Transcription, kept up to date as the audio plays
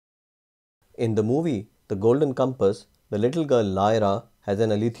In the movie The Golden Compass, the little girl Lyra has an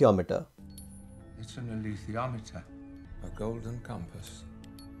alethiometer. It's an alethiometer. A golden compass.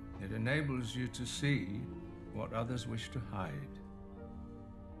 It enables you to see what others wish to hide.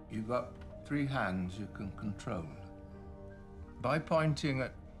 You've got 3 hands you can control. By pointing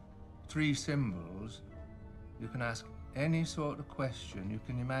at 3 symbols, you can ask any sort of question you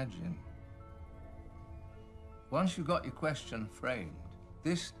can imagine. Once you've got your question framed,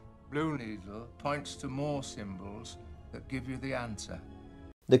 this blue needle points to more symbols that give you the answer.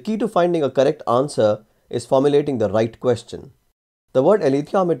 The key to finding a correct answer is formulating the right question. The word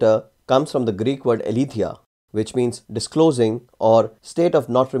alethiometer comes from the Greek word alethia, which means disclosing or state of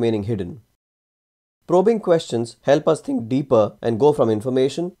not remaining hidden. Probing questions help us think deeper and go from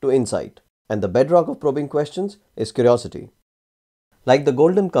information to insight. And the bedrock of probing questions is curiosity. Like the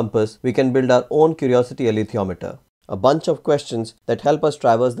golden compass, we can build our own curiosity alethiometer, a bunch of questions that help us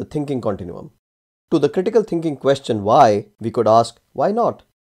traverse the thinking continuum. To the critical thinking question why, we could ask why not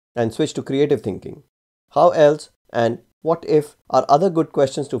and switch to creative thinking. How else and what if are other good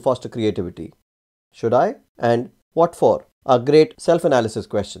questions to foster creativity. Should I and what for are great self-analysis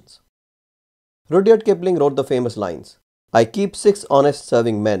questions. Rudyard Kipling wrote the famous lines, "I keep 6 honest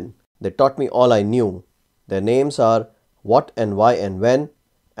serving men. They taught me all I knew. Their names are what and why and when,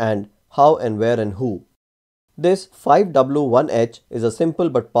 and how and where and who." This 5W1H is a simple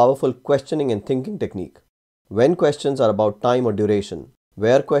but powerful questioning and thinking technique. When questions are about time or duration,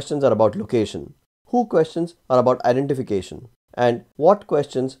 where questions are about location, who questions are about identification, and what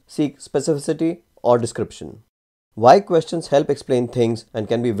questions seek specificity or description. Why questions help explain things and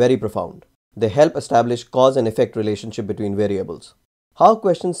can be very profound. They help establish cause and effect relationship between variables. How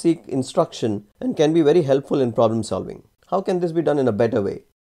questions seek instruction and can be very helpful in problem solving. How can this be done in a better way?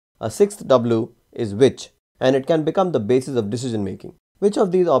 A 6th W is which, and it can become the basis of decision making. Which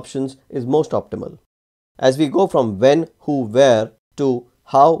of these options is most optimal? As we go from when, who, where to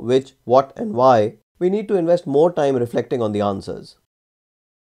how, which, what and why, we need to invest more time reflecting on the answers.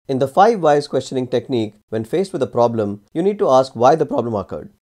 In the 5 whys questioning technique, when faced with a problem, you need to ask why the problem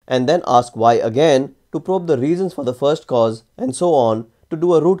occurred, and then ask why again to probe the reasons for the first cause and so on to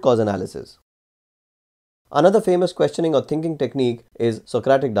do a root cause analysis. Another famous questioning or thinking technique is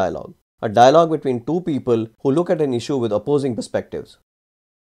Socratic dialogue, a dialogue between 2 people who look at an issue with opposing perspectives.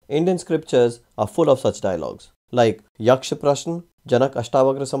 Indian scriptures are full of such dialogues, like Yaksha Prashn, Janak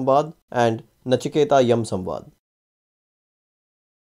Ashtavagra Samvad, and Nachiketa Yam Samvad.